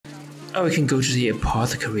Oh, we can go to the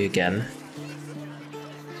apothecary again.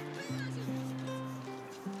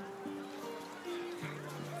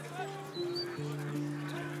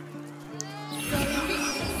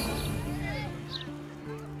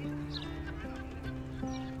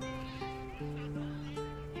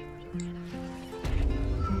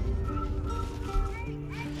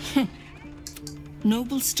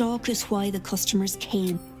 Noble stock is why the customers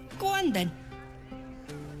came. Go on then.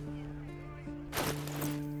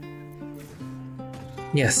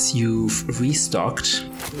 Yes, you've restocked,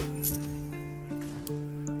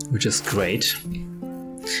 which is great.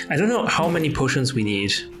 I don't know how many potions we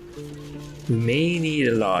need. We may need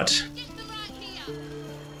a lot.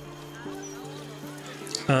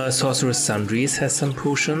 Sorcerer's Sundries has some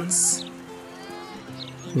potions.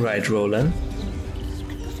 Right, Roland.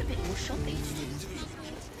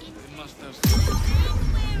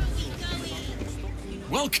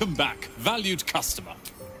 Welcome back, valued customer.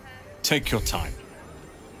 Take your time.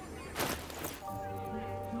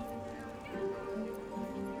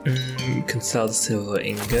 You can sell the silver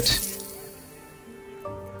ingot.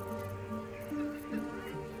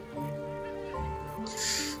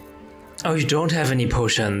 Oh, you don't have any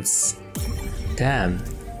potions. Damn.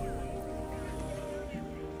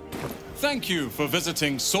 Thank you for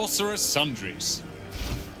visiting Sorcerer's Sundries.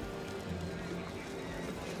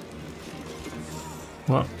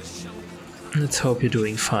 Well, let's hope you're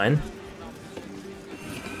doing fine.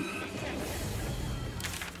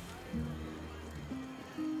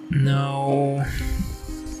 No.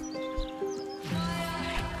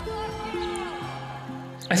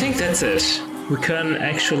 I think that's it. We can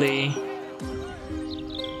actually...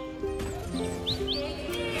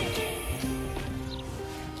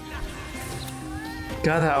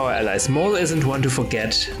 gather our allies. Mole isn't one to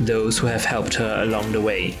forget those who have helped her along the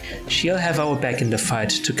way. She'll have our back in the fight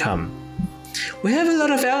to come. We have a lot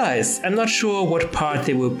of allies. I'm not sure what part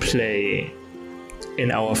they will play in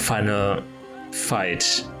our final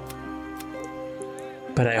fight.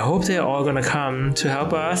 But I hope they're all gonna come to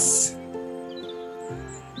help us.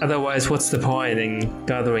 Otherwise, what's the point in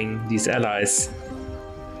gathering these allies?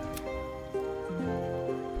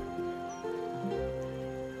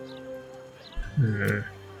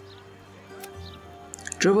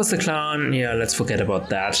 Dribbles the clown, yeah, let's forget about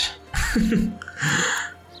that.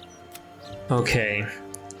 Okay,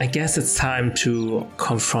 I guess it's time to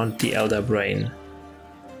confront the Elder Brain.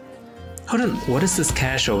 Hold on, what is this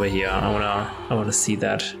cache over here? I wanna see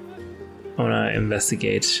that. I wanna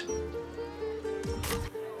investigate.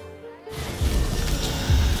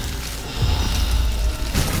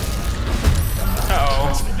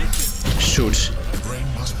 Uh-oh. Shoot. The brain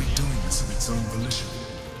must be doing this of its own volition.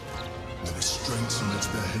 The restraints on its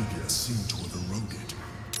behavior seem to have eroded.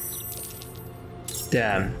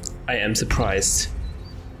 Damn, I am surprised.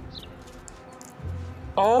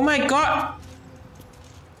 Oh my god!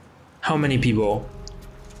 How many people?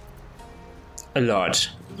 A lot.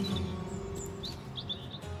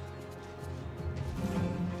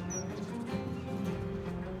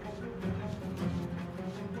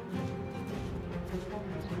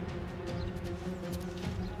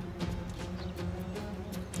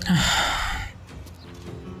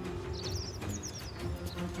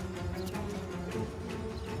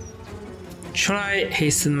 Should I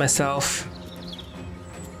hasten myself?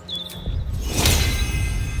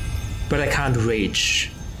 But I can't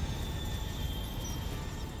rage.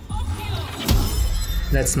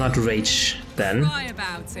 Let's not rage then. Lie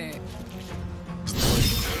about it.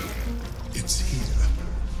 It's here.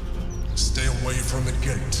 Stay away from the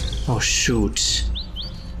gate. Oh shoot.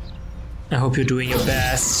 I hope you're doing your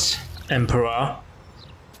best, Emperor.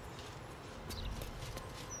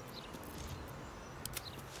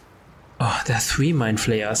 Oh, there are 3 mind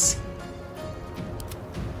flayers.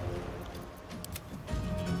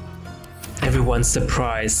 Everyone's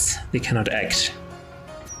surprised they cannot act.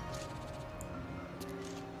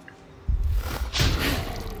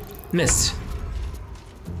 Missed.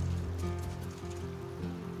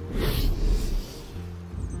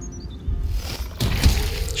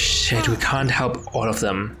 Shit, we can't help all of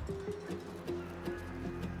them.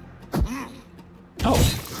 Oh,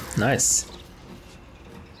 nice.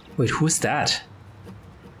 Wait, who's that?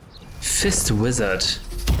 Fist Wizard.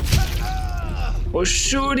 Oh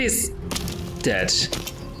shoot, he's dead.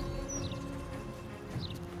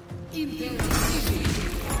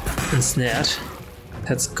 Ensnared.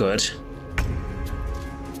 That's good.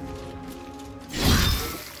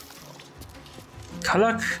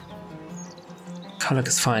 Kalak? Kalak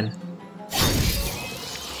is fine.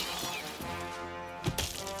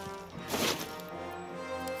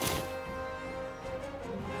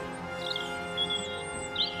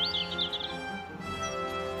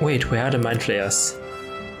 Wait, where are the mind flayers?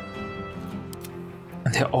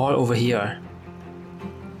 And they're all over here.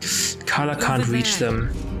 Carla can't reach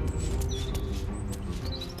them.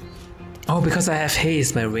 Oh, because I have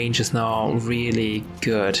haste, my range is now really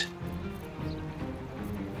good.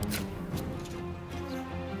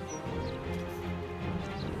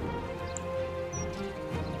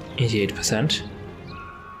 %.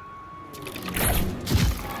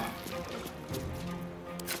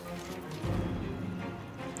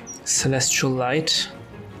 Celestial light.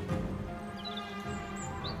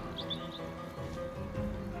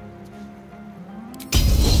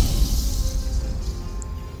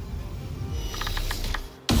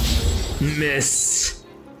 Miss.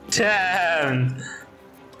 Damn.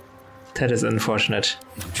 That is unfortunate.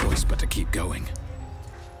 No choice but to keep going.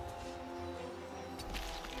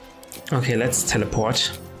 Okay, let's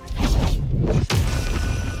teleport.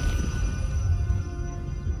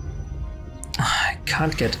 I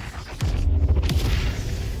can't get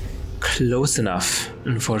close enough,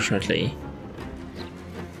 unfortunately.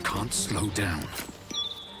 Can't slow down.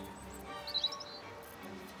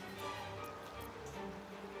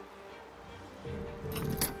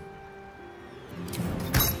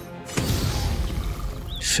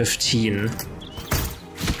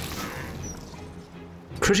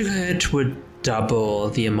 Critical hit would double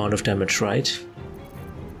the amount of damage, right?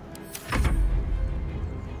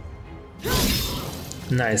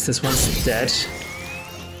 Nice, this one's dead.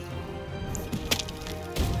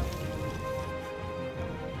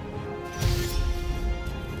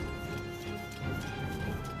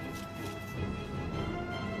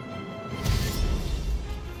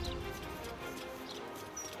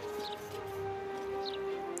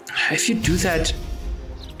 If you do that,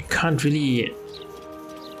 you can't really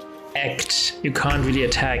act, you can't really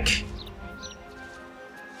attack.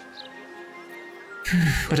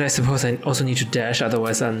 But I suppose I also need to dash,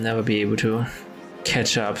 otherwise I'll never be able to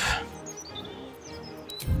catch up.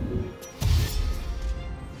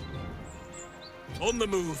 On the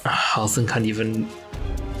move. Halson can't even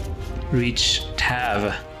reach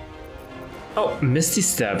Tav. Oh, Misty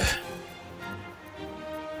Step.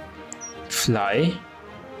 Fly.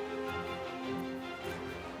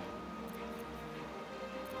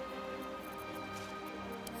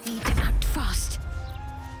 Need to act fast.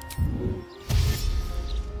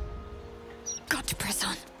 Got to press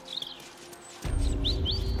on.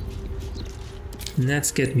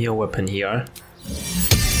 Let's get me a weapon here.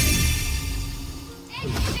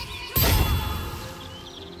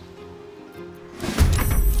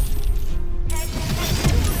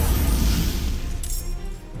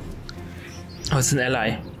 Oh, it's an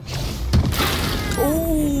ally.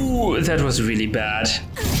 Oh, that was really bad.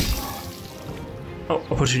 Oh,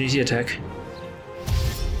 opportunity attack.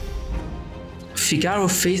 Figaro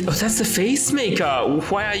face. Oh, that's the face maker.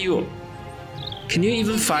 Why are you? Can you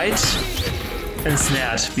even fight?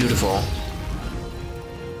 Ensnared. Beautiful.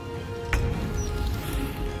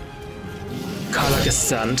 Karlach is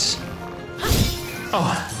stunned.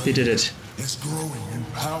 Oh, they did it. It's growing in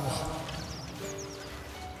power.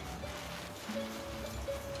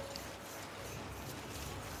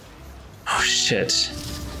 Oh shit.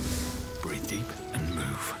 Breathe deep and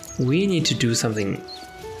move. We need to do something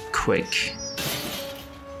quick.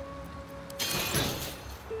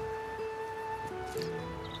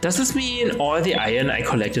 Does this mean all the iron I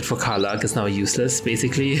collected for Karlach is now useless,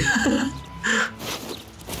 basically?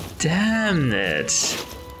 Damn it.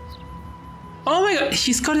 Oh my god,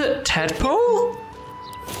 he's got a tadpole?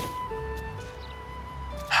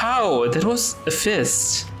 How? That was a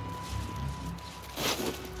fist.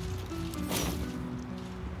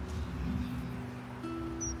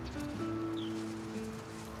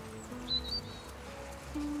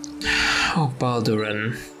 Oh,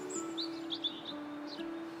 Baldurin.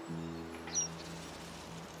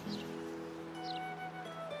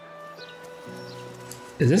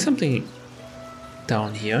 Is there something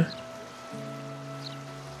down here?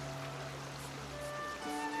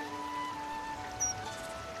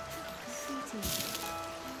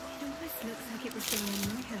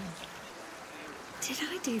 Did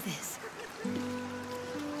I do this?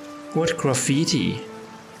 What graffiti?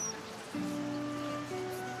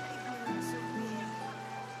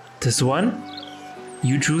 This one?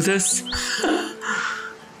 You drew this?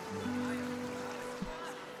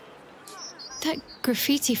 That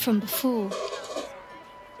graffiti from before.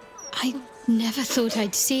 I never thought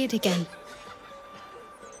I'd see it again.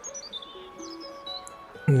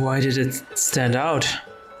 Why did it stand out?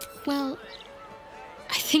 Well,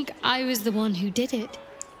 I think I was the one who did it.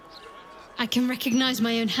 I can recognize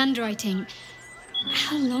my own handwriting.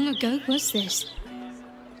 How long ago was this?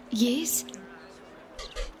 Years?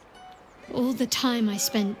 All the time I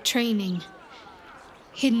spent training,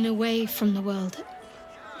 hidden away from the world,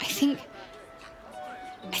 I think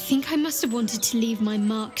I must have wanted to leave my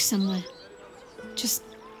mark somewhere. Just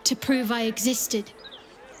to prove I existed.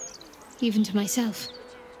 Even to myself.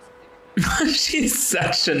 She's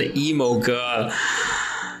such an emo girl.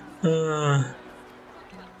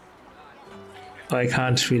 I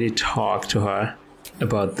can't really talk to her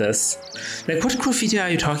about this. Like, what graffiti are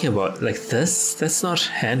you talking about? Like this? That's not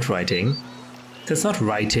handwriting. That's not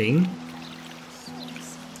writing.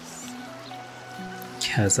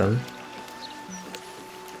 Chasm.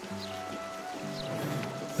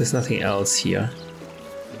 There's nothing else here.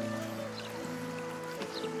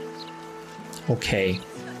 Okay.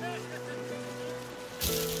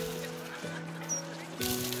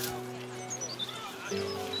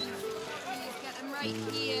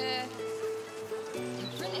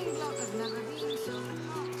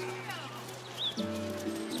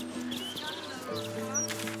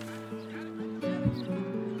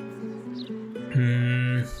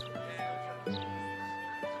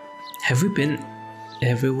 Have we been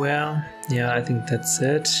everywhere? Yeah, I think that's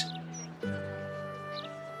it.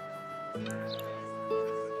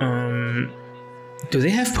 Do they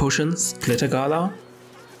have potions? Glitter Gala?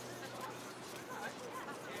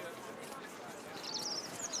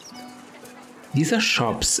 These are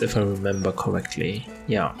shops, if I remember correctly.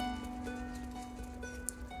 Yeah.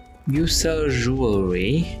 You sell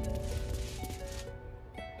jewelry.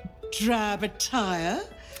 Drab attire?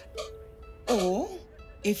 Or,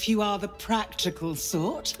 if you are the practical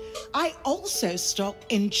sort, I also stock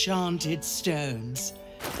enchanted stones.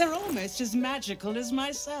 They're almost as magical as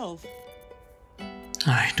myself.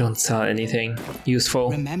 I don't sell anything useful.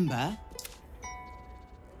 Remember?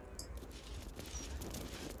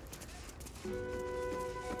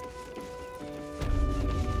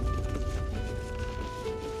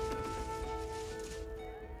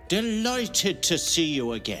 Delighted to see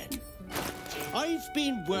you again. I've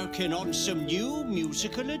been working on some new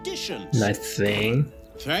musical additions. Nice thing.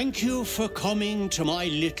 Thank you for coming to my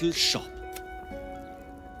little shop.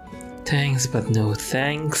 Thanks, but no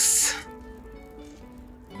thanks.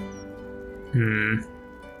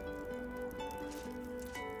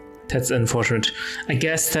 That's unfortunate. I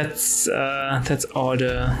guess that's all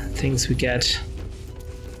the things we get.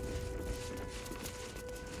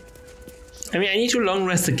 I mean, I need to long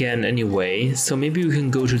rest again anyway, so maybe we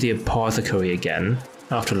can go to the apothecary again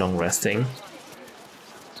after long resting.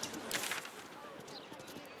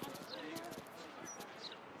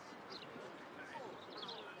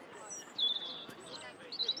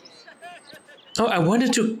 Oh, I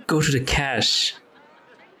wanted to go to the cache.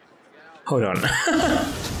 Hold on.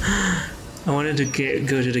 I wanted to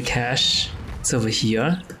go to the cache. It's over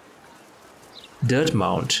here. Dirt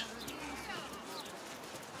Mount.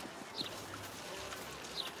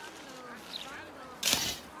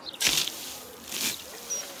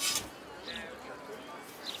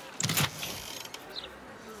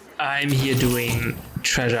 I'm here doing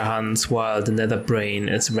treasure hunts while the nether brain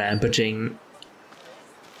is rampaging.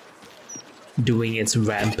 Doing its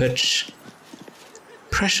rampage.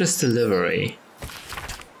 Precious delivery.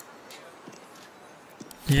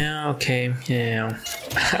 Yeah, okay, yeah.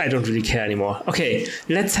 I don't really care anymore. Okay,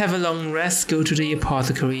 let's have a long rest, go to the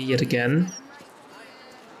apothecary yet again.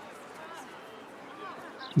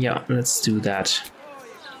 Yeah, let's do that.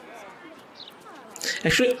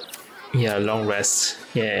 Actually, yeah, long rest.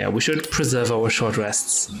 Yeah, we should preserve our short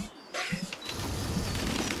rests.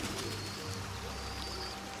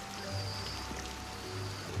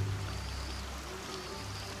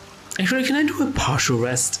 Actually, can I do a partial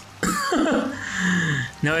rest?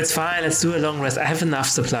 No, it's fine. Let's do a long rest. I have enough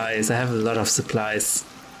supplies. I have a lot of supplies.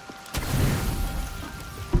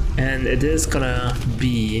 And it is gonna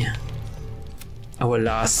be our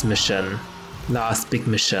last mission. Last big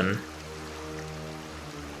mission.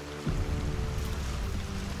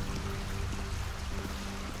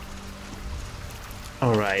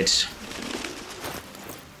 Alright.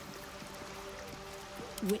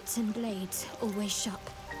 Wits and blades, always sharp.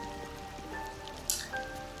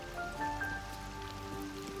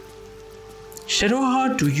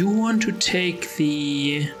 Shadowheart, do you want to take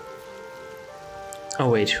the... Oh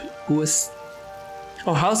wait, who is...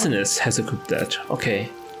 Oh, Halcinus has equipped that. Okay,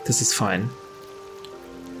 this is fine.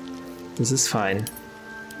 This is fine.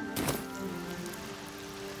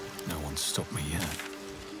 No one stopped me yet.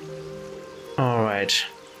 Alright.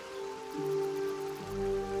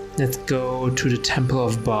 Let's go to the Temple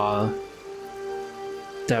of Baal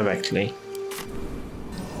directly.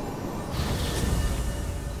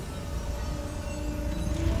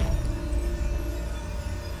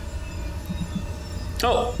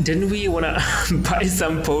 Oh, didn't we wanna buy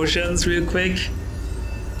some potions real quick?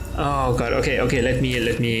 Oh god, okay, let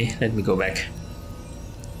me go back.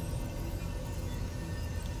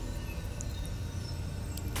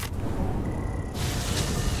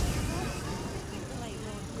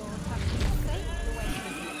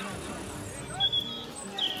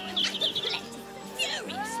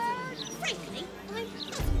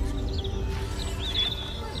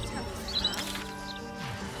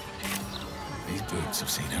 These boots have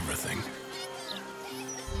seen everything.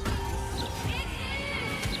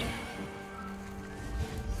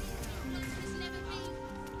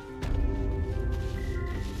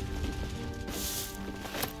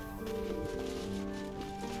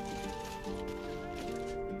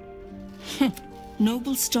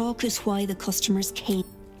 Noble stock is why the customers came.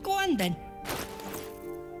 Go on then.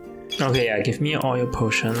 Okay, yeah, give me all your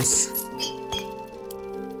potions.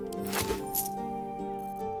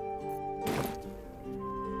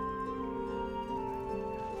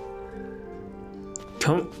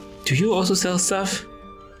 Come, do you also sell stuff?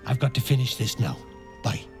 I've got to finish this now.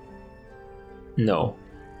 Bye. No.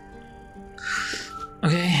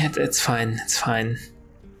 Okay, it's fine, it's fine.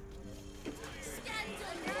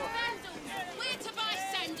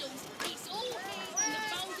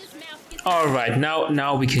 Alright,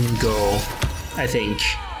 now we can go, I think.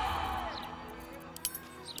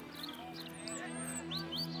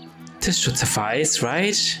 This should suffice,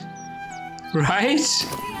 right? Right?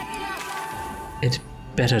 It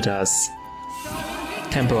better does.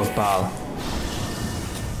 Temple of Baal.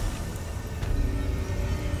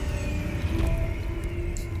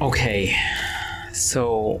 Okay,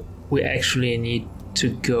 so we actually need to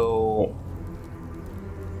go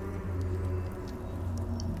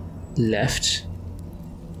left.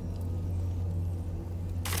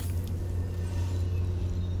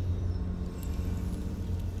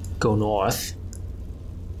 Go north.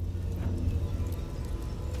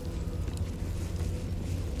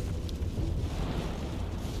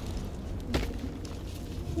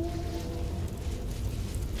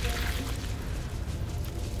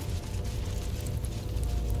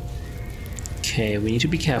 Okay, we need to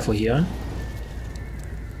be careful here.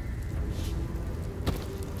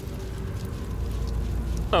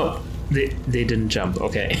 Oh, they didn't jump,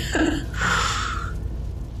 okay.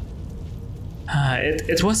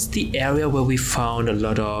 It was the area where we found a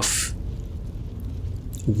lot of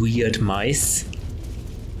weird mice.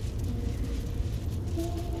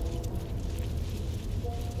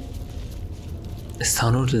 A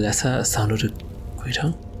sound of the lesser, a sound of the greater?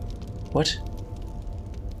 What?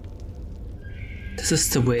 This is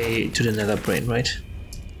the way to the nether brain, right?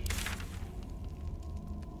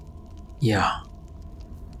 Yeah.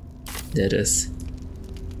 There it is.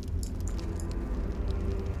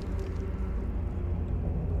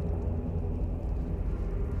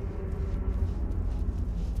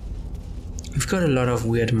 We've got a lot of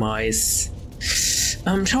weird mice.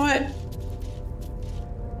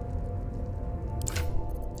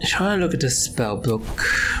 Shall I look at the spell book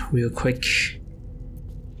real quick?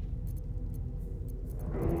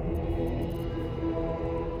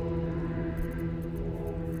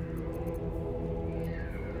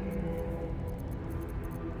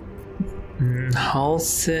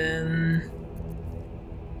 Halsin,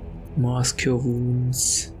 Mask Cure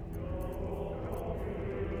Wounds,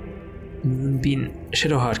 Moonbeam.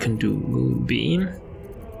 Shadowheart can do Moonbeam.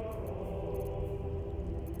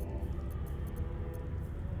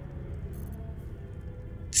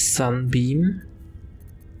 Sunbeam.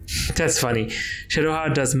 That's funny.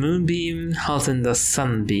 Shadowheart does Moonbeam, Halsin does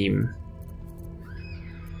Sunbeam.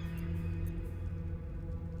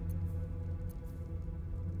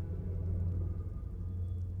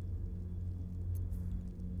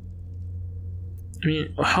 I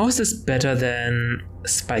mean, how is this better than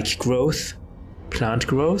spike growth? Plant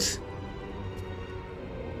growth?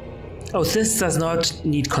 Oh, this does not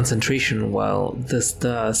need concentration, while this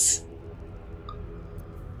does.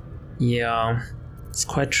 Yeah, it's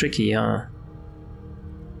quite tricky, huh?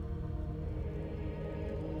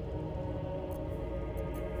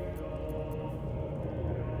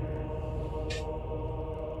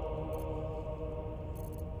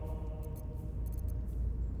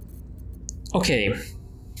 Okay.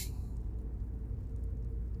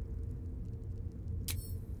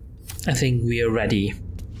 I think we are ready.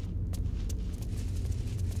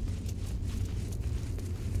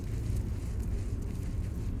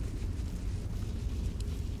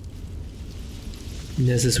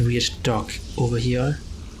 There's this weird dog over here.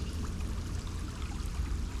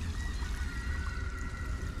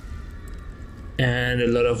 And a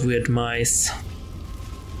lot of weird mice.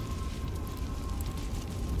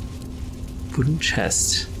 Wooden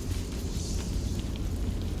chest.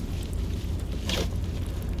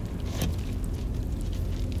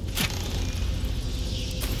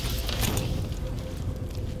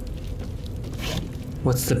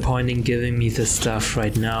 What's the point in giving me this stuff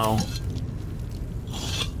right now?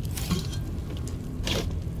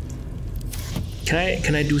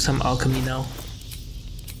 Can I do some alchemy now?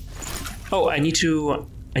 Oh, I need to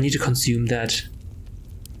consume that.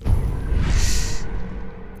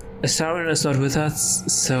 Astarion is not with us,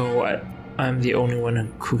 so I'm the only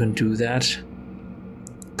one who can do that.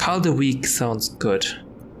 Carl the Weak sounds good.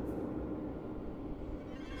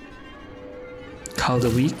 Carl the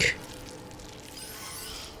Weak.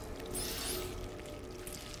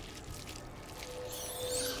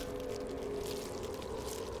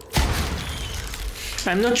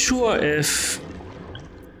 I'm not sure if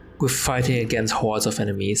we're fighting against hordes of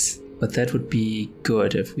enemies, but that would be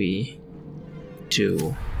good if we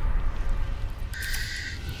do.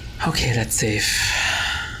 Okay, let's save.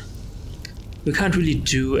 We can't really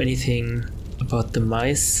do anything about the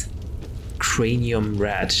mice. Cranium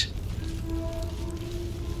rat.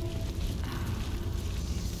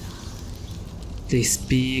 They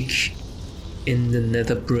speak in the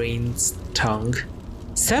Netherbrain's tongue.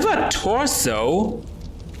 Severed torso?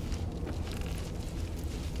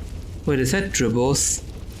 Wait, is that Dribble's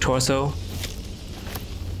torso?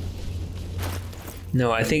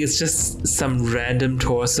 No, I think it's just some random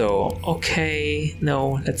torso. Okay,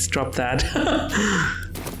 no, let's drop that.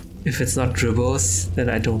 If it's not Dribble's, then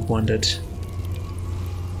I don't want it.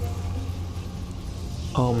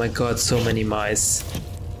 Oh my god, so many mice.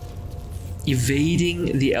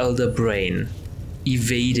 Evading the Elder Brain.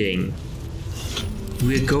 Evading.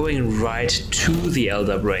 We're going right to the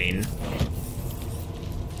Elder Brain.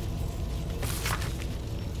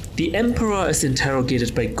 The Emperor is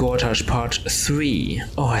interrogated by Gortash Part 3.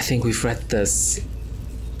 Oh, I think we've read this.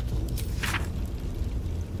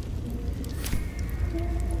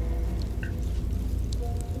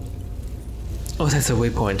 Oh, that's a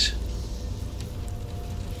waypoint.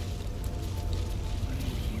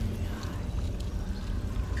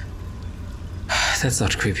 That's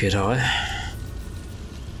not creepy at all.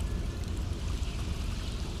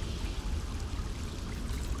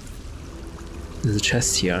 There's a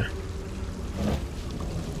chest here.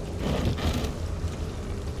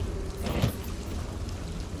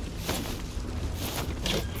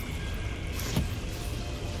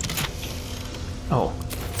 Oh,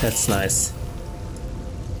 that's nice.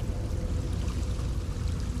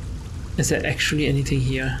 Is there actually anything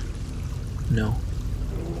here? No.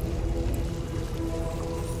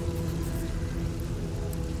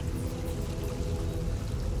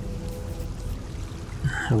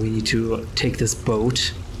 We need to take this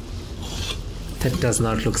boat. That does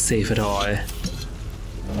not look safe at all.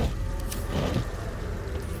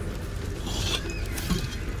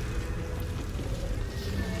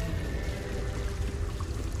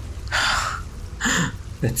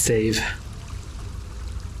 Let's save.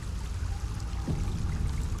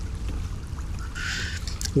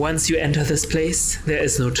 Once you enter this place, there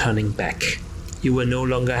is no turning back. You will no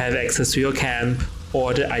longer have access to your camp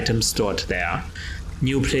or the items stored there.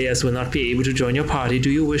 New players will not be able to join your party. Do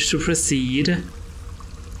you wish to proceed?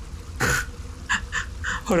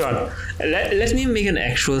 Hold on. Let me make an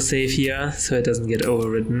actual save here so it doesn't get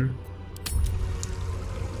overwritten.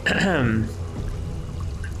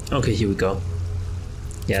 Okay, here we go.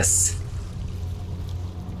 Yes.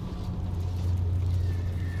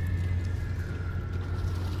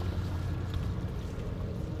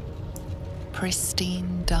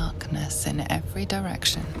 Pristine darkness in every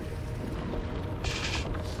direction.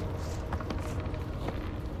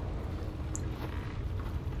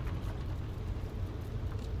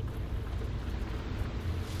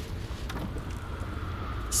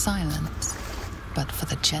 Silence, but for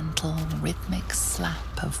the gentle, rhythmic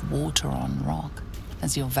slap of water on rock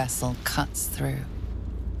as your vessel cuts through.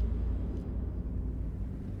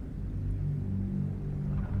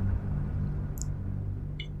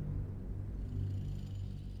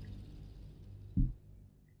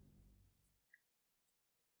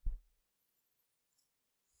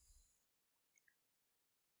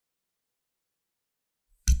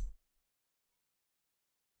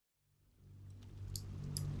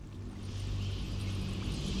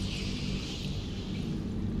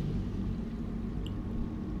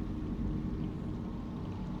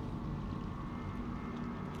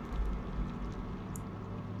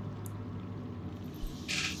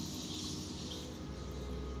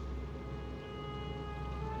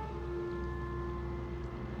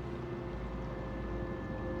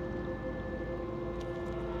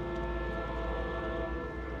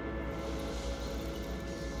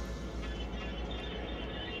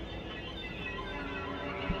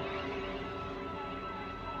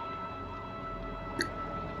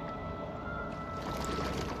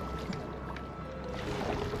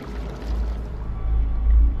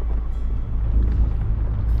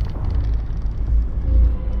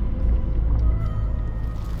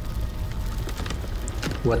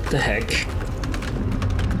 What the heck?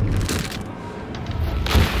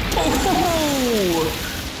 Oh!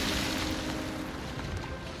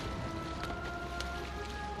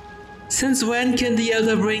 Since when can the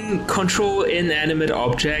Elder Ring control inanimate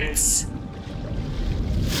objects?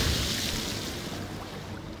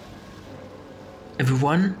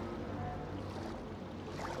 Everyone?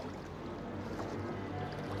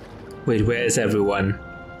 Wait, where is everyone?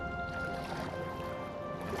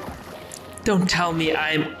 Don't tell me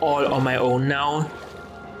I'm all on my own now.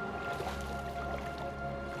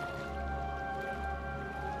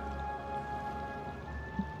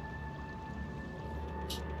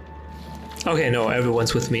 Okay, no,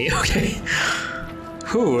 everyone's with me. Okay.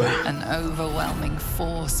 Whew. An overwhelming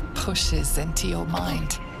force pushes into your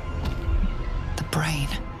mind. The brain.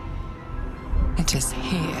 It is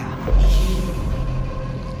here.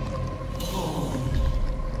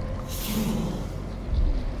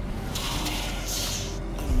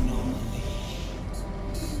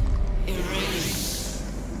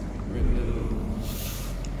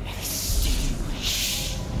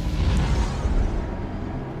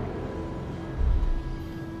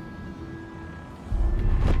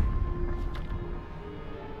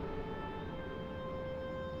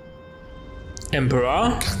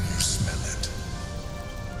 Emperor? Can you smell it?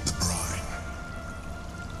 The brine.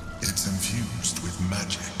 It's infused with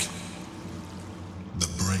magic. The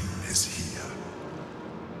brain is here.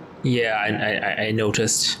 Yeah, I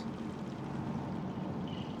noticed.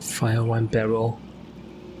 Fire wine barrel.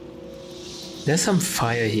 There's some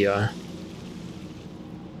fire here.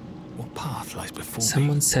 What path lies before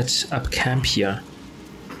Someone me? set up camp here.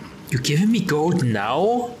 You giving me gold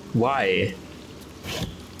now? Why?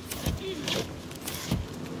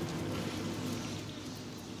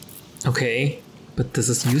 Okay, but this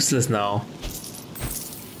is useless now.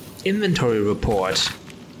 Inventory report.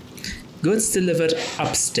 Goods delivered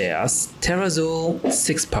upstairs. Terrazole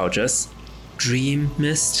 6 pouches. Dream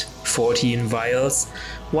Mist 14 vials.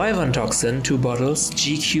 Wyvern Toxin 2 bottles.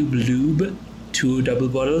 G-Cube Lube 2 double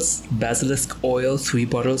bottles. Basilisk Oil 3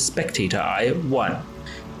 bottles. Spectator Eye 1.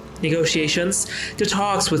 Negotiations. The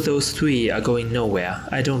talks with those 3 are going nowhere.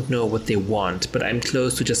 I don't know what they want, but I'm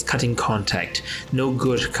close to just cutting contact. No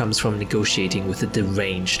good comes from negotiating with the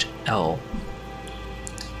deranged L.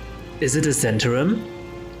 Is it a Zentarum?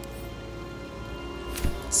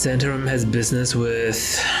 Zentarum has business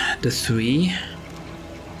with the 3.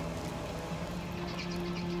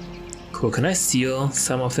 Cool, can I steal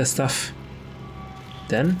some of their stuff?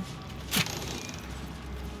 Then?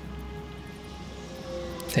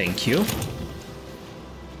 Thank you.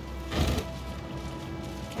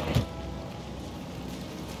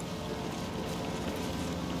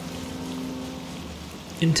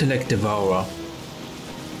 Intellect Devourer.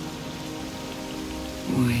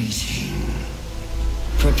 Waiting.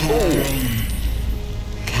 Preparing.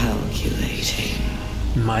 Calculating.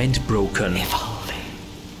 Mind broken. Evolving.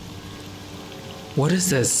 What is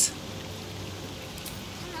this?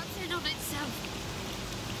 Collapsing on itself.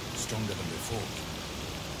 Stronger than before.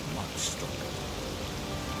 Much stronger.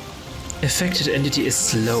 Affected entity is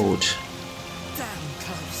slowed Damn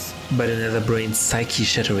close. by another brain's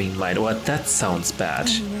psyche-shattering mind. Well, that sounds bad.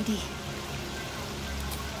 I'm ready.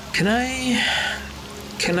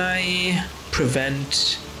 Can I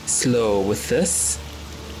prevent slow with this?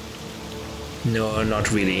 No,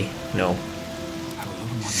 not really. No. How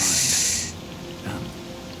long my mind?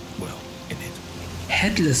 Well, in it.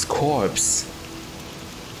 Headless corpse.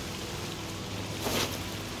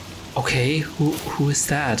 Okay, who is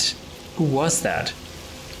that? Who was that?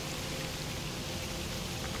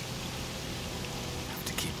 Have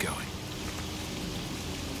to keep going.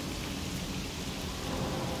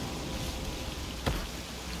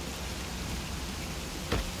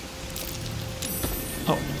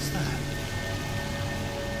 Oh, what's that?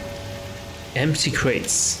 Empty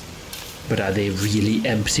crates. But are they really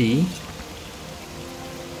empty?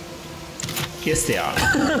 Yes, they are.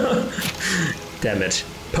 Damn it.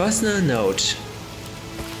 Personal note.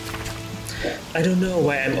 I don't know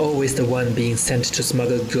why I'm always the one being sent to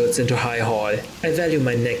smuggle goods into High Hall. I value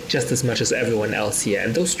my neck just as much as everyone else here,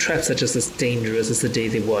 and those traps are just as dangerous as the day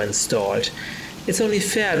they were installed. It's only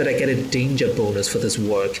fair that I get a danger bonus for this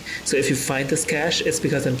work, so if you find this cash, it's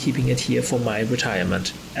because I'm keeping it here for my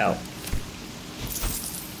retirement. L.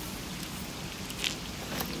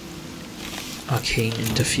 Arcane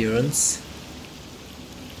interference.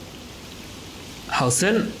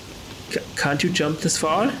 Halsin, can't you jump this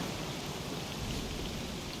far?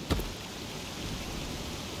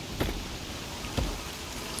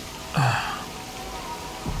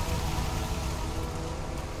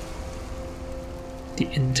 The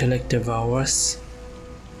intellect devours.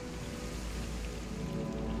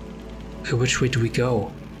 Okay, which way do we go?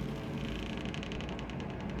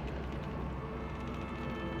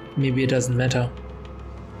 Maybe it doesn't matter.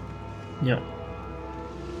 Yeah.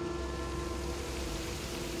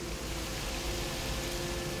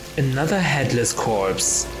 Another headless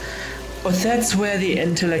corpse. Oh, that's where the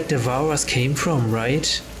intellect devourers came from,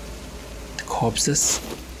 right? The corpses.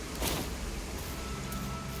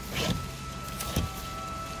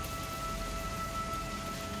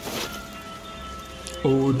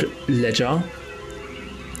 Old ledger.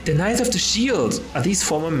 The Knights of the Shield! Are these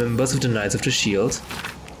former members of the Knights of the Shield?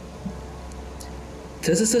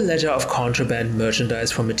 This is a ledger of contraband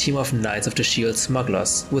merchandise from a team of Knights of the Shield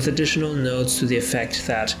smugglers, with additional notes to the effect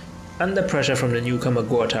that, under pressure from the newcomer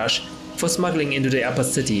Gortash, for smuggling into the upper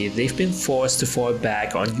city, they've been forced to fall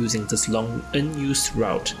back on using this long unused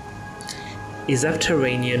route. A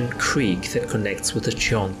subterranean creek that connects with the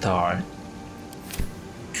Chionthar.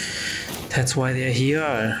 That's why they're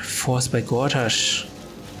here, forced by Gortash.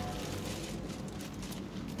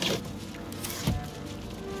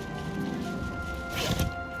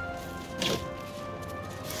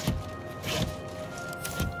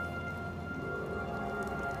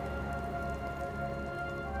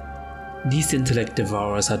 These intellect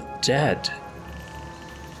devourers are dead,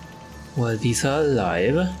 while these are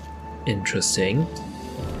alive. Interesting.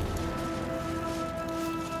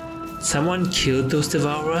 Someone killed those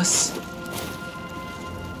devourers?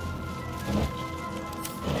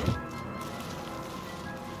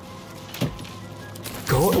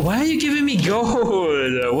 Gold? Why are you giving me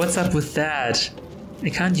gold? What's up with that? I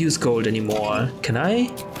can't use gold anymore. Can I?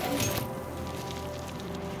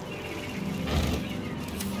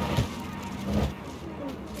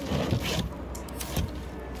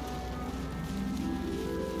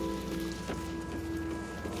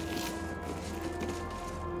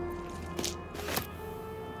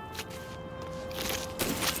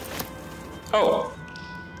 Oh!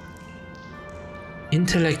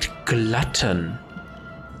 Intellect glutton.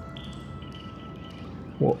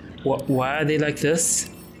 Why are they like this?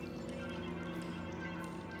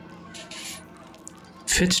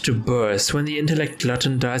 Fit to burst. When the intellect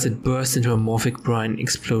glutton dies, it bursts into a morphic brine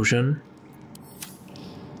explosion.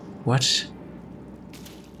 What?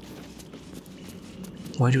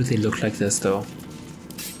 Why do they look like this though?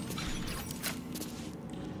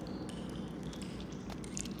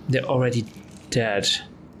 They're already dead.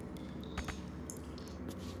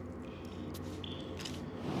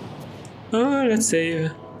 Oh, let's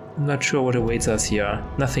save. I'm not sure what awaits us here.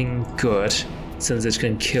 Nothing good, since it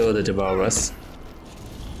can kill the devourers.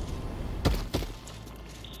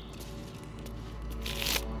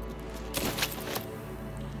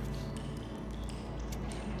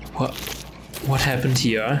 What happened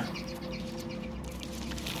here?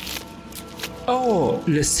 Oh,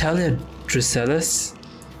 Lysalia Dricelis,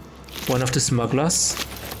 one of the smugglers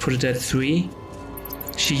for the Dead 3.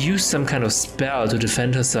 She used some kind of spell to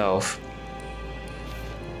defend herself.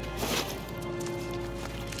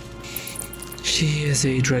 She is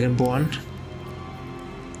a dragonborn.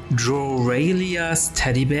 Droralia's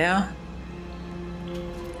teddy bear?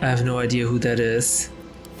 I have no idea who that is.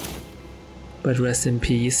 But rest in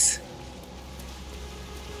peace.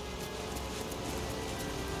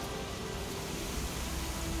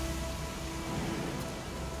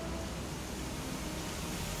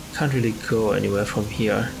 Can't really go anywhere from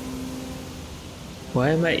here. Why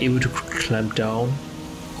am I able to climb down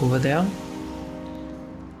over there?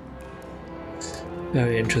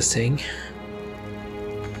 Very interesting.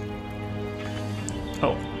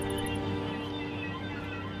 Oh.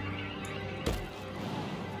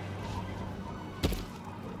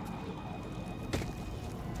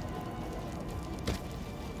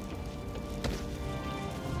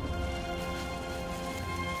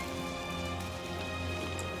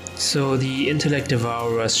 So the intellect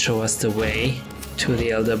devourers show us the way to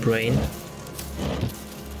the Elder Brain.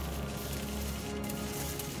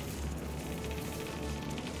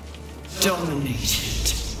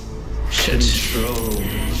 Dominated. Shit.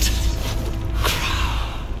 Controlled.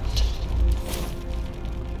 Crowned.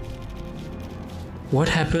 What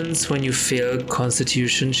happens when you fail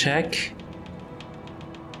Constitution check?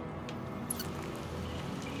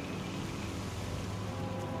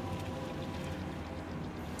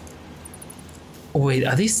 Wait,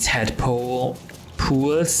 are these tadpole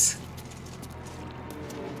pools?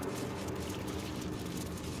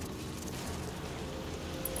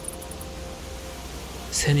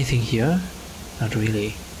 Is there anything here? Not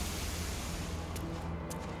really.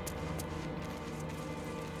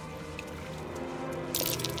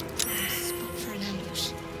 Spot for an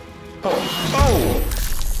ambush. Oh! Oh!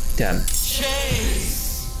 Damn.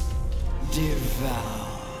 Chase. Devour.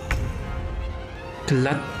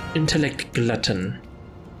 Intellect glutton.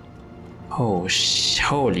 Oh,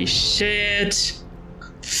 holy shit!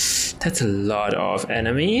 That's a lot of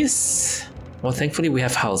enemies. Well, thankfully we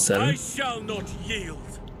have Halcyon. I shall not yield.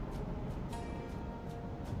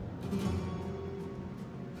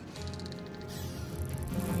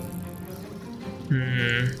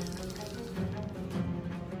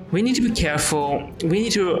 We need to be careful. We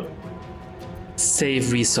need to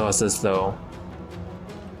save resources though.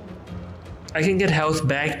 I can get health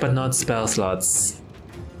back, but not spell slots.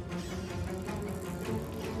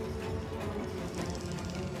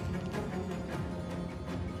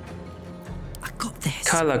 I got this.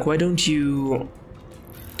 Karlak, why don't you...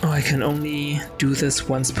 Oh, I can only do this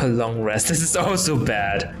once per long rest. This is also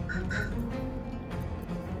bad.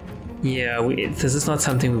 Yeah, this is not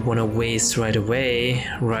something we want to waste right away,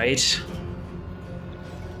 right?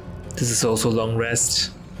 This is also long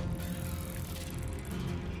rest.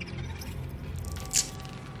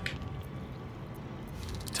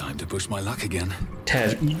 Time to push my luck again.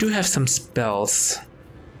 Tev, you do have some spells.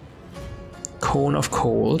 Cone of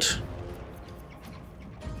Cold.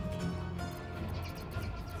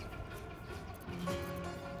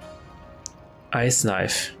 Ice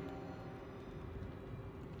Knife.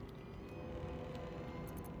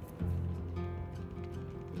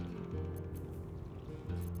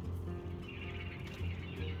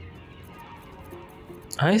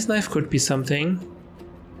 Ice Knife could be something.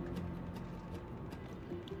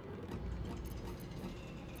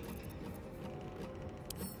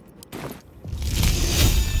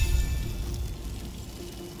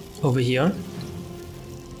 Over here.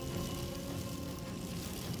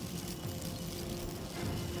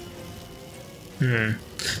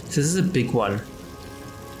 This is a big one.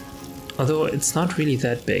 Although it's not really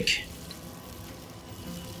that big.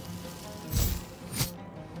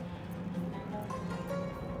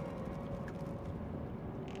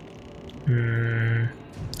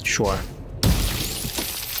 Sure.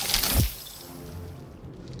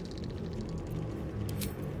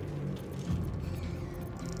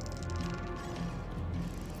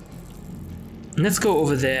 Let's go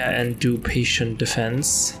over there and do patient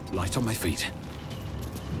defense. Light on my feet.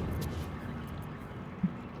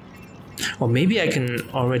 Or maybe I can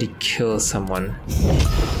already kill someone.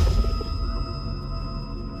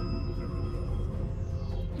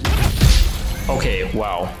 Okay,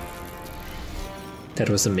 wow. That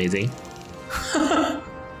was amazing.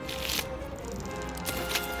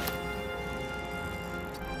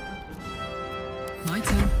 My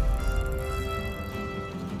turn.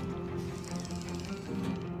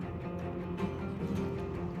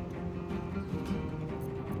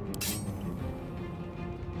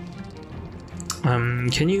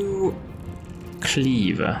 Can you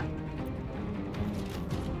cleave?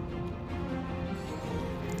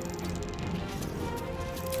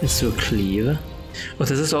 Let's do a cleave. Oh,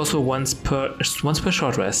 this is also once per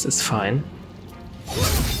short rest. It's fine.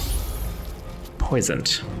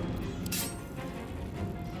 Poisoned.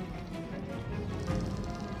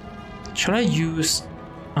 Shall I use?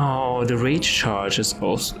 Oh, the rage charge is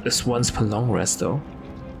once per long rest though.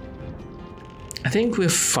 I think we're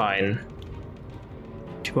fine.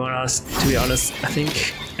 To be honest, I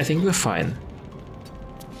think we're fine.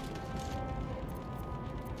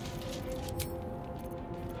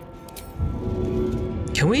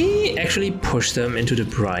 Can we actually push them into the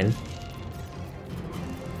brine?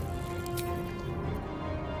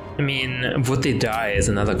 I mean, would they die is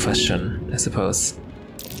another question, I suppose.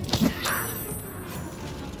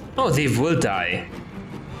 Oh, they will die.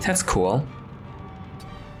 That's cool.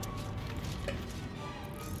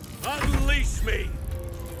 Unleash me.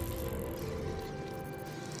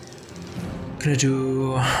 Gonna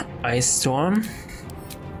do Ice Storm.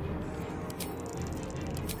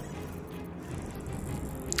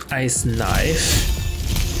 Ice Knife.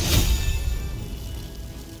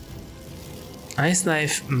 Ice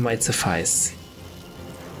Knife might suffice.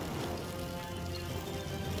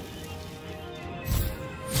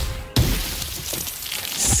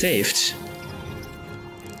 Saved.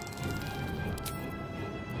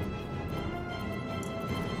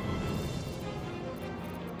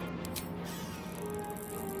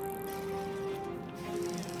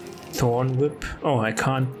 Thorn Whip. Oh, I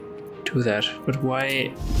can't do that. But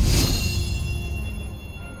why?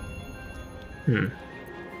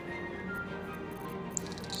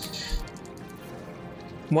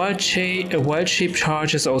 Wild Shape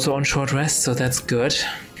Charge is also on short rest, so that's good.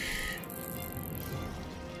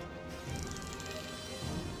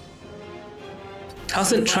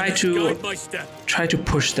 Halcyon, try to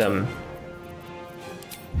push them.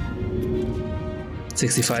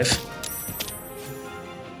 65.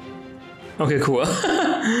 Okay, cool.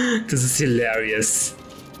 This is hilarious.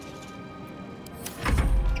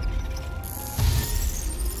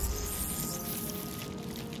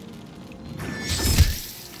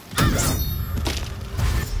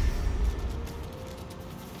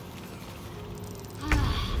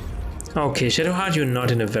 Okay, Shadowheart, you're not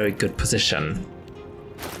in a very good position.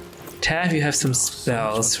 Tav, you have some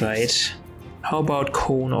spells, right? How about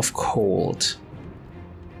Cone of Cold?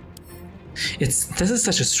 This is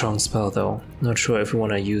such a strong spell though. Not sure if we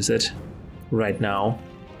want to use it right now.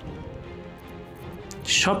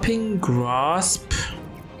 Shopping Grasp.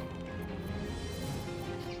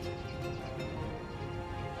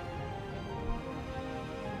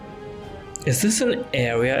 Is this an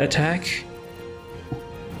area attack?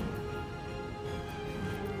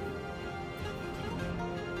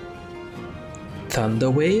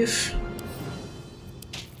 Thunder Wave?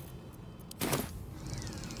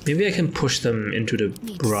 Maybe I can push them into the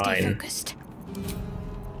brine.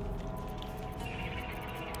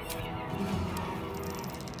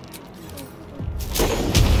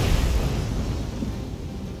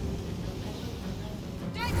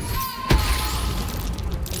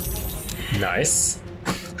 Nice.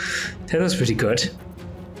 That was pretty good.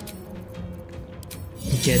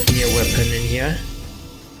 Get me a weapon in here.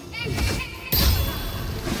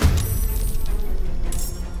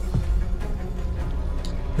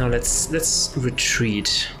 Now let's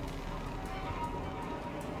retreat.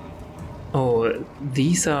 Oh,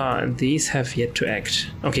 these have yet to act.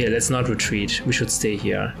 Okay, let's not retreat. We should stay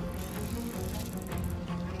here.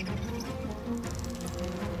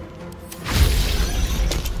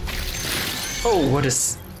 Oh, what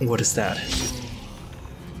is that?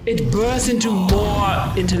 It bursts into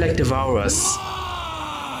more intellect devourers.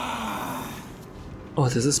 Oh,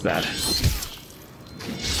 this is bad.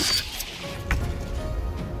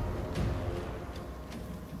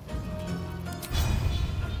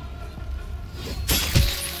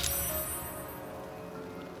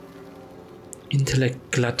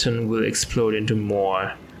 Intellect glutton will explode into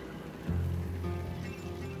more.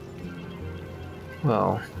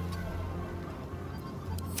 Well,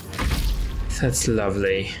 that's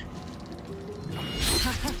lovely.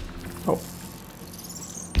 Oh.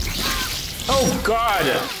 Oh God!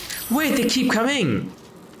 Wait, they keep coming!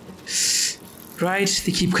 Right,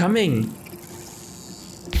 they keep coming.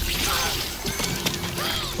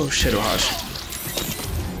 Oh, Shadowheart.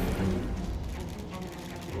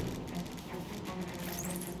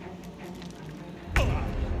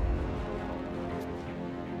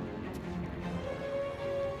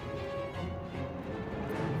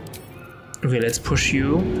 Okay, let's push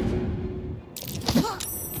you.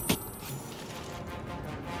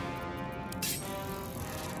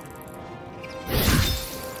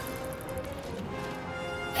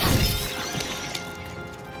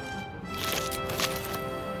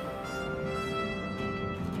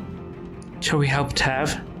 Shall we help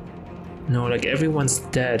Tav? No, like everyone's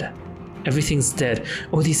dead. Everything's dead.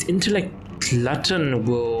 Oh, these intellect glutton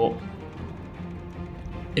will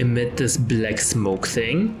emit this black smoke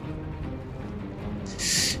thing.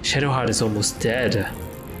 Shadowheart is almost dead.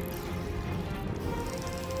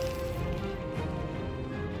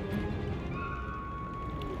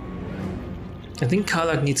 I think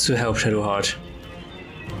Karlach needs to help Shadowheart.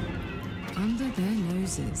 Under their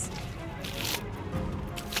noses.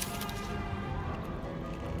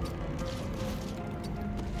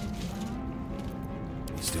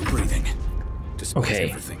 Still breathing. Despite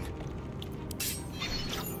everything.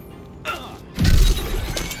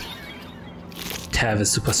 Tav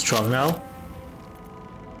is super strong now.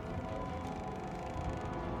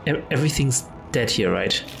 Everything's dead here,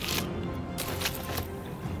 right?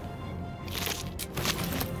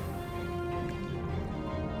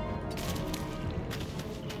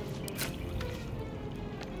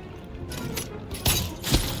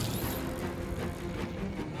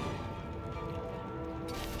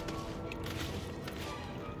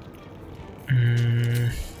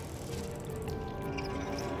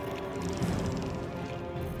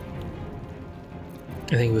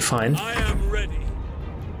 I think we're fine. I am ready.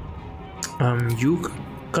 You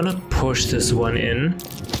gonna push this one in?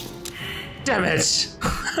 Damn it!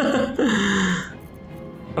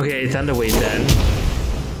 Okay, Thunder Wave then.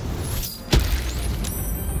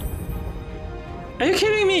 Are you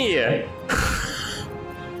kidding me?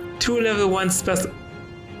 2 level 1 spell.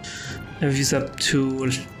 I've used up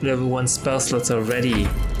 2 level 1 spell slots already.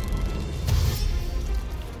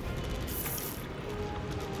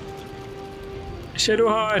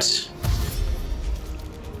 Shadowheart!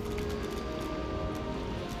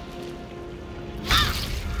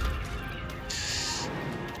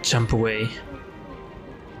 Jump away.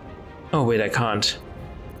 Oh wait, I can't.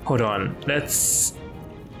 Hold on, let's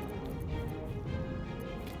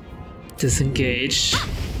disengage,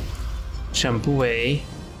 jump away.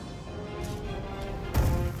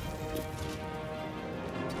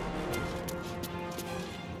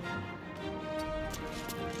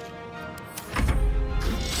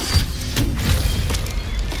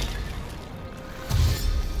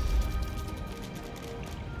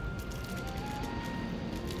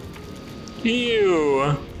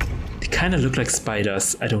 Ew! They kind of look like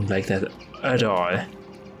spiders. I don't like that at all.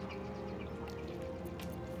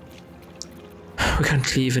 We can't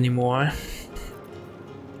cleave anymore.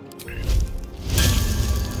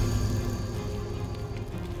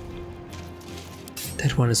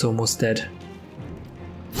 That one is almost dead.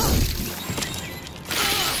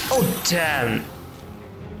 Oh damn!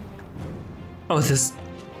 Oh, this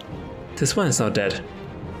one is not dead.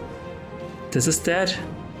 This is dead.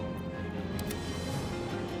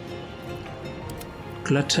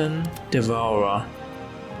 Glutton Devourer.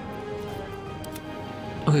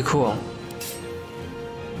 Okay, cool.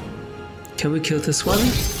 Can we kill this one?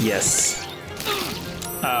 Yes.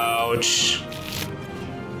 Ouch.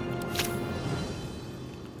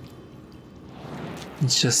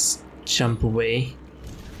 Just jump away.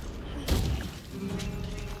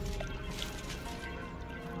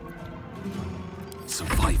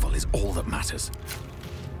 Survival is all that matters.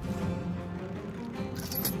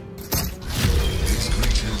 These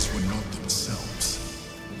creatures were not themselves.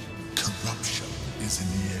 Corruption is in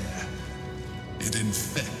the air. It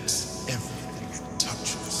infects everything it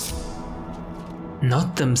touches.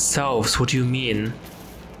 Not themselves, what do you mean?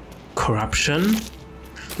 Corruption?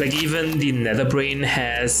 Like even the Netherbrain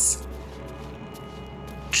has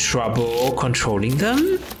trouble controlling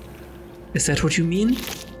them? Is that what you mean?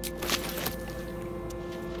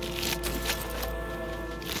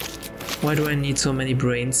 Why do I need so many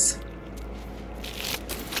brains?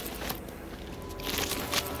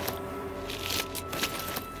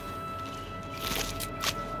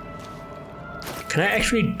 Can I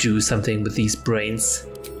actually do something with these brains?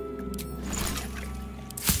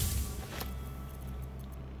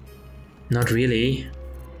 Not really.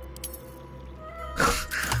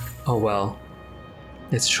 Oh well.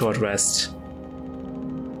 Let's short rest.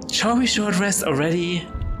 Shall we short rest already?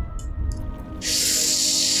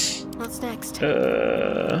 What's next?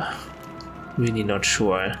 Really not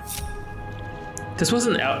sure. This was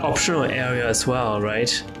an optional area as well,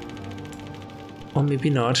 right? Or maybe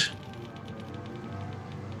not.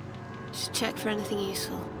 Just check for anything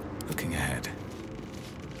useful. Looking ahead.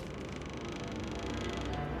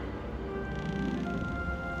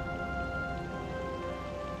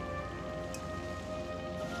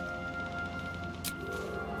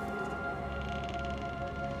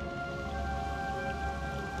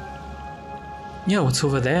 Yeah, what's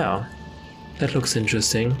over there? That looks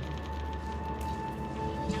interesting.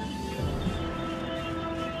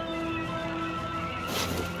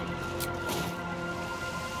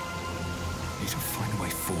 Need to find a way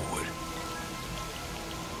forward.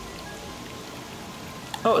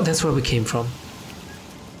 Oh, that's where we came from.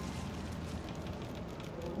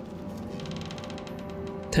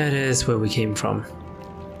 That is where we came from.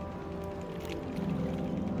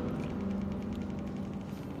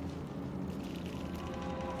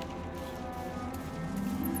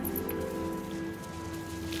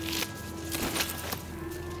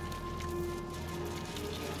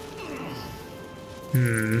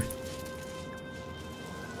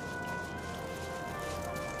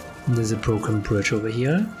 There's a broken bridge over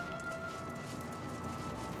here.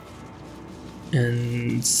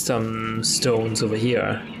 And some stones over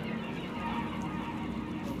here.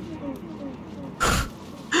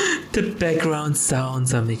 The background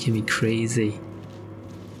sounds are making me crazy.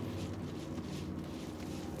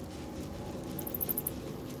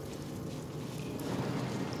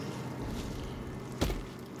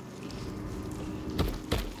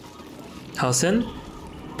 House in?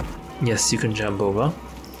 Yes, you can jump over.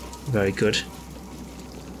 Very good.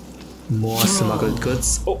 More smuggled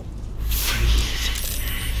goods. Oh!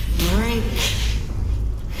 Break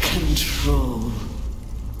control.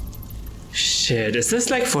 Shit, is this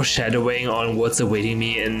like foreshadowing on what's awaiting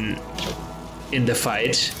me in the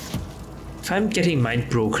fight? If I'm getting mind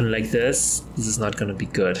broken like this is not gonna be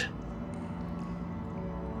good.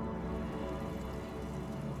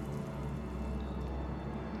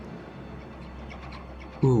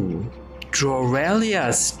 Ooh.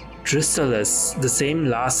 Drorelias Dristalis, the same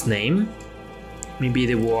last name? Maybe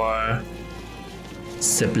they were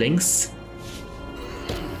siblings?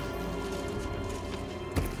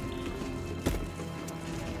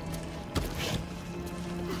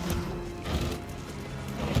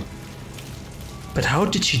 But how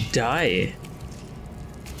did she die?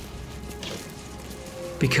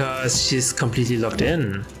 Because she's completely locked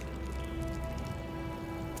in.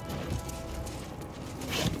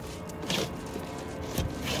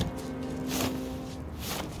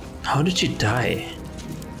 How did she die?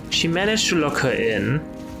 She managed to lock her in.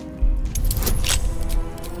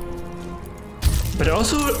 But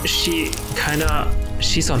also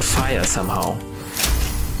she's on fire somehow.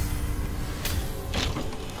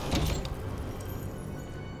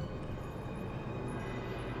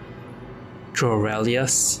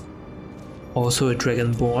 Doralius, also a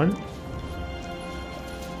dragonborn.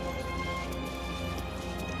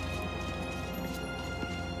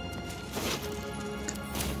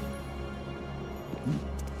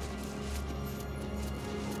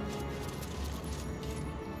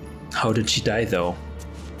 How did she die though?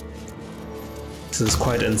 This is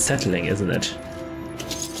quite unsettling, isn't it?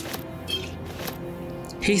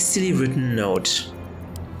 Hastily written note.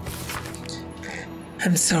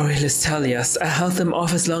 I'm sorry, Lestalius. I held them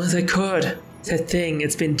off as long as I could. That thing,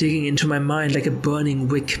 it's been digging into my mind like a burning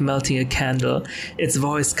wick melting a candle. Its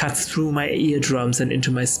voice cuts through my eardrums and into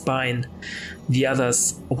my spine. The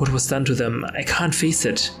others, what was done to them, I can't face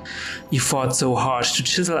it. You fought so hard to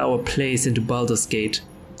chisel our place into Baldur's Gate.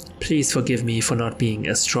 Please forgive me for not being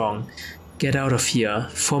as strong. Get out of here,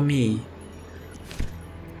 for me.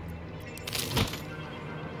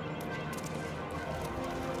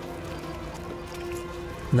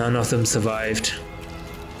 None of them survived.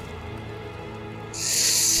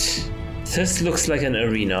 This looks like an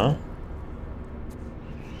arena.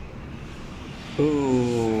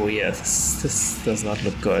 Ooh, yeah, this does not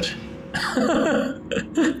look good.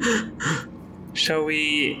 Shall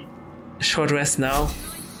we short rest now?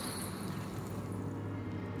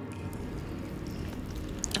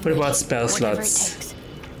 What about spell slots?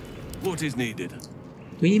 What is needed?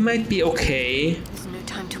 We might be okay. There's no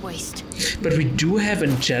time to waste. But we do have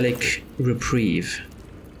Angelic Reprieve.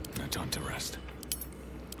 No time to rest.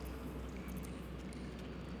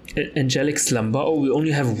 Angelic Slumber? Oh, we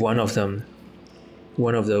only have one of them.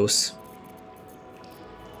 One of those.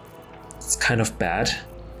 It's kind of bad.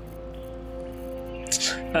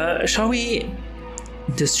 Shall we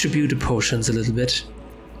distribute the potions a little bit?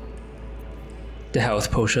 The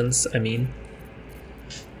health potions, I mean.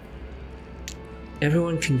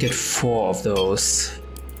 Everyone can get 4 of those.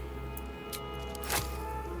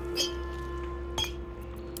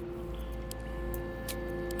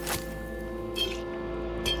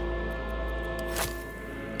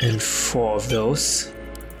 And 4 of those.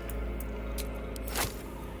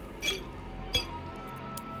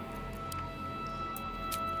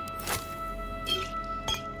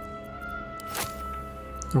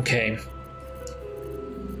 Okay.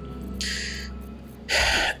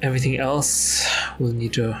 Everything else we'll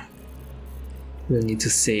need to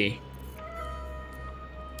see.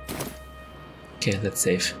 Okay, let's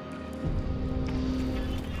save.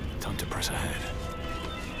 Time to press ahead.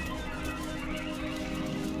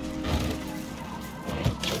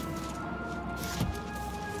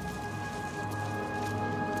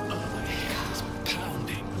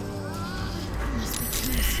 Pounding. Must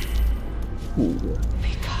be close. Ooh.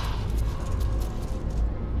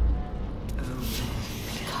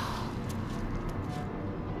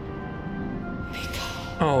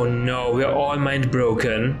 Oh no, we're all mind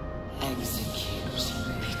broken.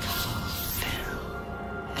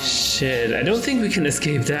 Shit, I don't think we can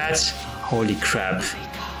escape that. Holy crap.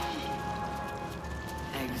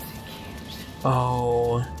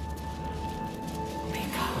 Oh.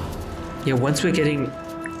 Yeah, once we're getting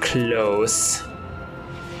close,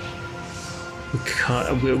 we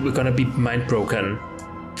can't, we're gonna be mind broken.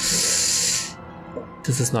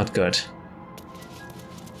 This is not good.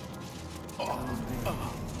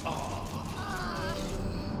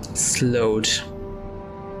 Slowed.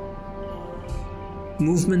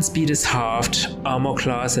 Movement speed is halved, armor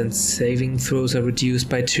class and saving throws are reduced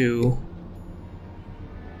by 2.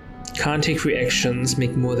 Can't take reactions,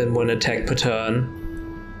 make more than 1 attack per turn.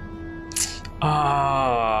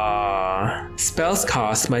 Ah, spells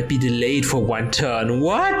cast might be delayed for 1 turn.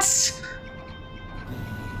 What?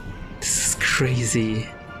 This is crazy.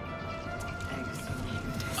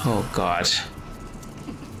 Oh god.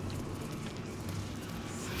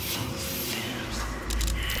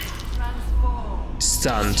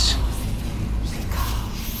 Stunned.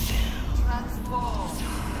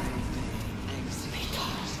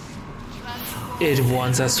 It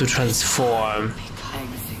wants us to transform.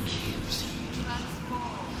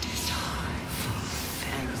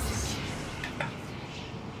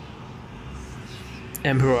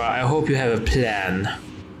 Emperor, I hope you have a plan.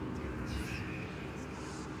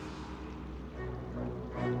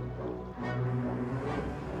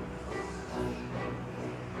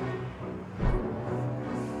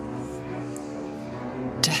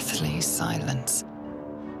 silence.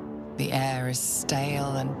 The air is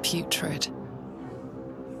stale and putrid.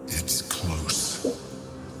 It's close.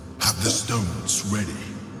 Have the stones ready.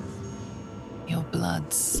 Your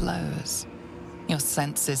blood slows. Your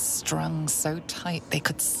senses strung so tight they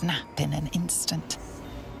could snap in an instant.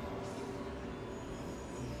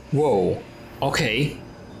 Whoa. Okay.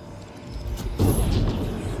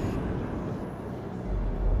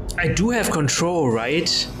 I do have control,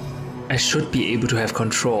 right? I should be able to have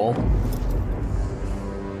control.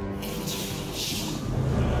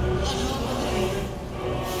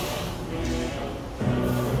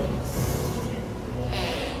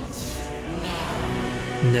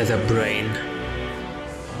 Nether brain.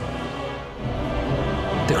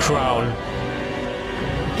 The crown.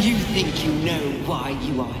 You think you know why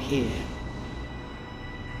you are here?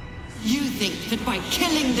 You think that by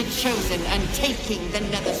killing the Chosen and taking the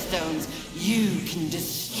Netherstones, you can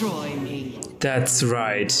destroy me? That's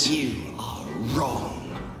right. You are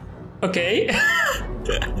wrong. Okay.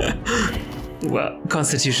 Well,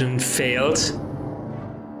 Constitution failed.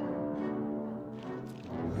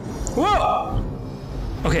 Whoa!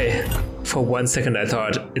 Okay, for 1 second I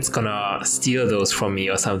thought it's gonna steal those from me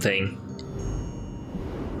or something.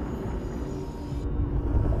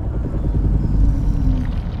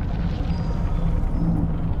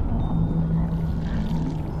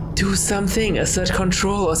 Do something, assert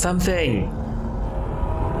control or something.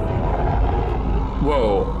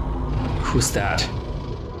 Whoa, who's that?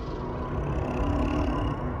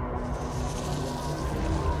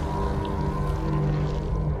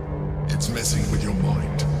 It's messing with your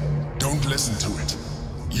mind. Don't listen to it.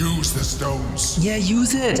 Use the stones. Yeah,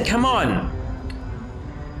 use it, come on.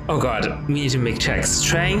 Oh god, we need to make checks.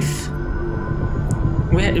 Strength.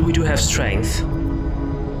 We do have strength.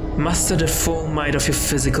 Muster the full might of your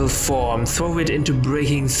physical form. Throw it into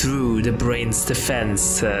breaking through the brain's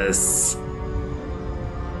defenses.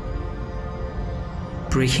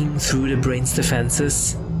 Breaking through the brain's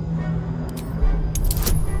defenses.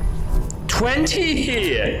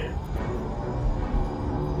 20!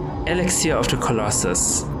 Elixir of the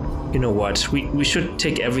Colossus. You know what? We should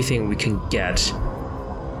take everything we can get.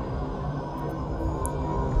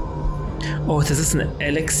 Oh, this is an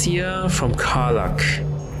elixir from Karlach.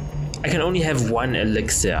 I can only have one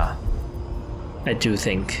elixir. I do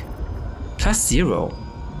think. +0.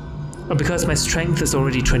 Oh, because my strength is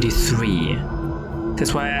already 23.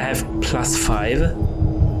 That's why I have +5.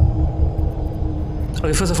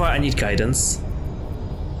 Okay, first of all, I need guidance.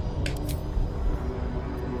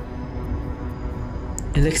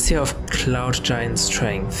 Elixir of Cloud Giant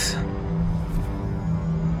Strength.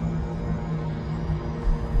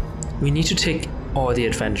 We need to take all the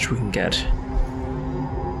advantage we can get.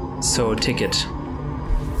 So take it.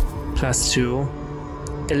 +2.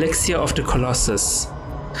 Elixir of the Colossus.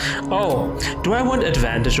 Oh, do I want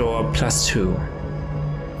advantage or +2?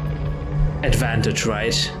 Advantage,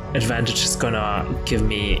 right? Advantage is gonna give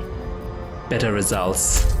me better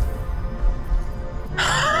results.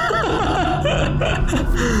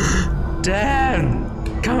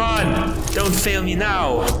 Damn! Come on! Don't fail me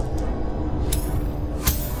now!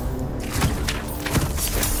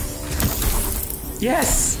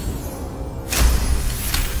 Yes!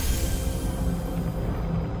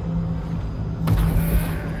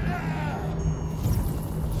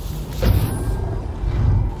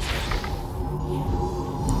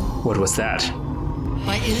 What was that?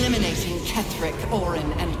 By eliminating Ketheric,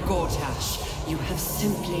 Orin, and Gortash, you have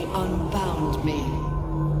simply unbound me.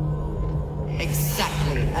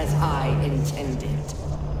 Exactly as I intended.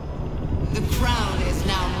 The crown is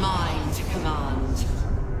now mine to command.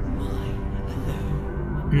 Mine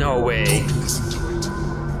alone. No way. Don't listen to it.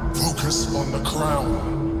 Focus on the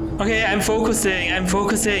crown. Okay, I'm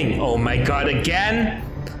focusing. Oh my god, again?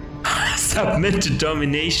 Submit to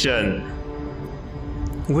domination.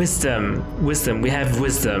 Wisdom, we have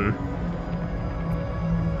wisdom.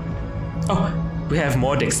 Oh, we have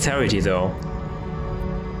more dexterity though.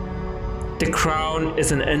 The crown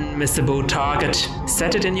is an unmissable target.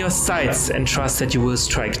 Set it in your sights and trust that you will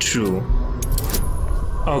strike true.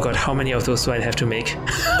 Oh god, how many of those do I have to make?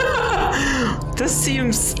 This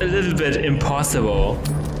seems a little bit impossible.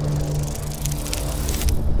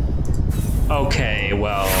 Okay,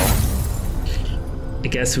 well, I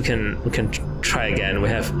guess we can try again. We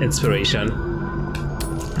have inspiration.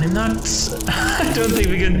 I don't think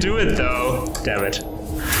we can do it though. Damn it.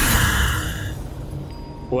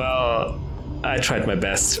 Well, I tried my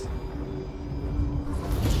best.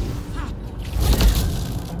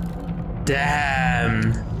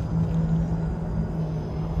 Damn.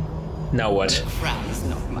 Now what? The crown is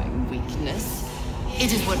not my weakness.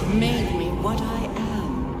 It is what made me what I am.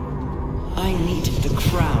 I needed the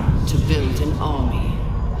crown to build an army.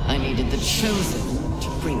 I needed the chosen to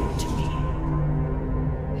bring it to me.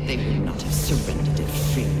 They would not have surrendered it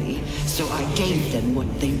freely, so I gave them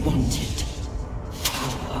what they wanted.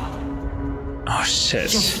 Power. Oh shit.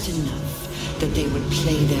 Just enough that they would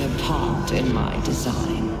play their part in my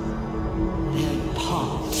design. Their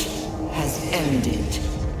part has ended.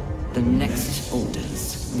 The next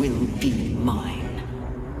orders will be mine.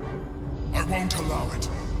 I won't allow it.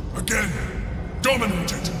 Again,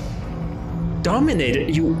 dominate it. Dominate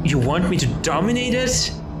it? You want me to dominate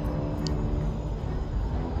it?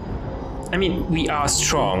 I mean, we are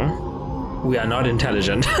strong. We are not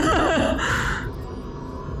intelligent.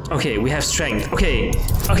 Okay, we have strength. Okay,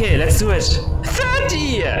 let's do it.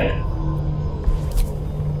 30!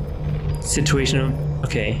 Situational.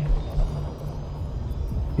 Okay.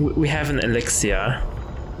 We have an elixir.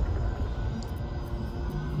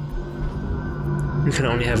 We can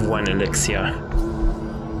only have one elixir.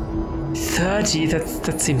 30?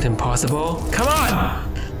 That seemed impossible. Come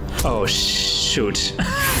on! Oh, shoot.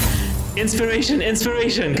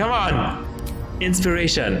 Inspiration, come on!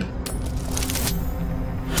 Inspiration.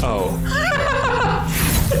 Oh.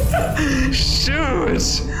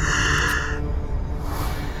 Shoot!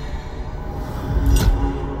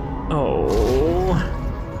 Oh.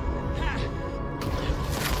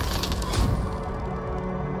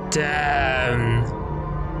 Damn.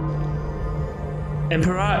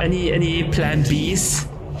 Emperor, any plan Bs?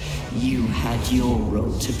 You had your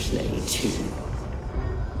role to play too.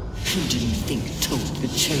 Who do you think told the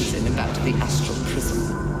Chosen about the astral prism?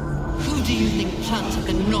 Who do you think planted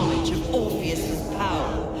the knowledge of Orpheus's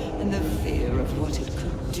power and the fear of what it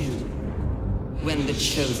could do? When the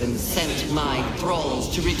Chosen sent my thralls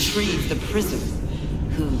to retrieve the prism,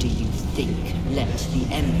 who do you think let the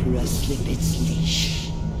Emperor slip its leash,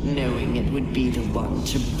 knowing it would be the one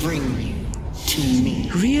to bring you to me?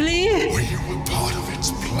 Really? Were you a part of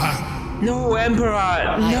its plan? No, Emperor, no.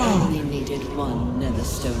 I only needed one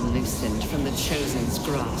Netherstone loosened from the Chosen's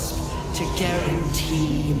grasp to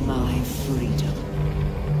guarantee my freedom.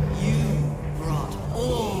 You brought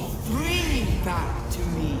all three back to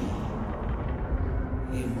me.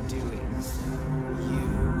 In doing so, you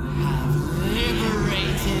have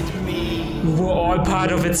liberated me. We were all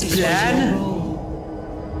part of its plan?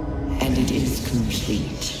 And it is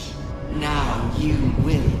complete. Now you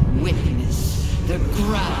will witness the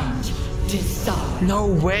grand design. No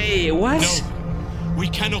way, what? No, we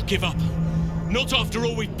cannot give up. Not after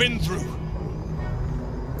all we've been through.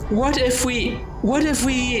 What if we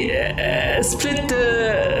split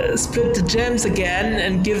the gems again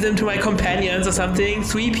and give them to my companions or something?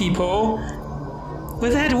 3 people.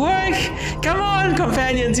 Will that work? Come on,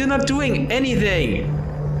 companions, you're not doing anything.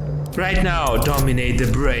 Right now, dominate the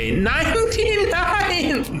brain.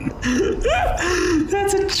 99!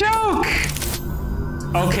 That's a joke!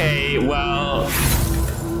 Okay, well...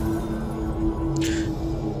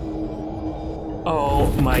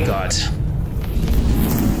 Oh my god.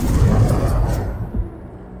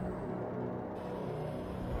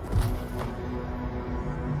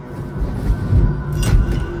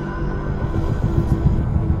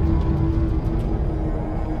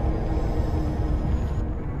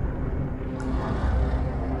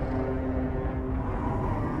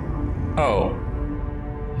 Oh,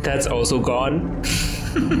 that's also gone.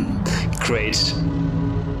 Great.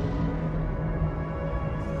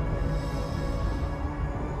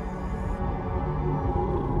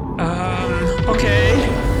 Okay.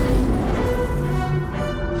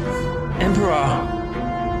 Emperor.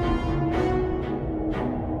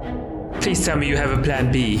 Please tell me you have a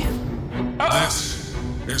plan B. This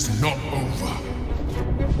is not over.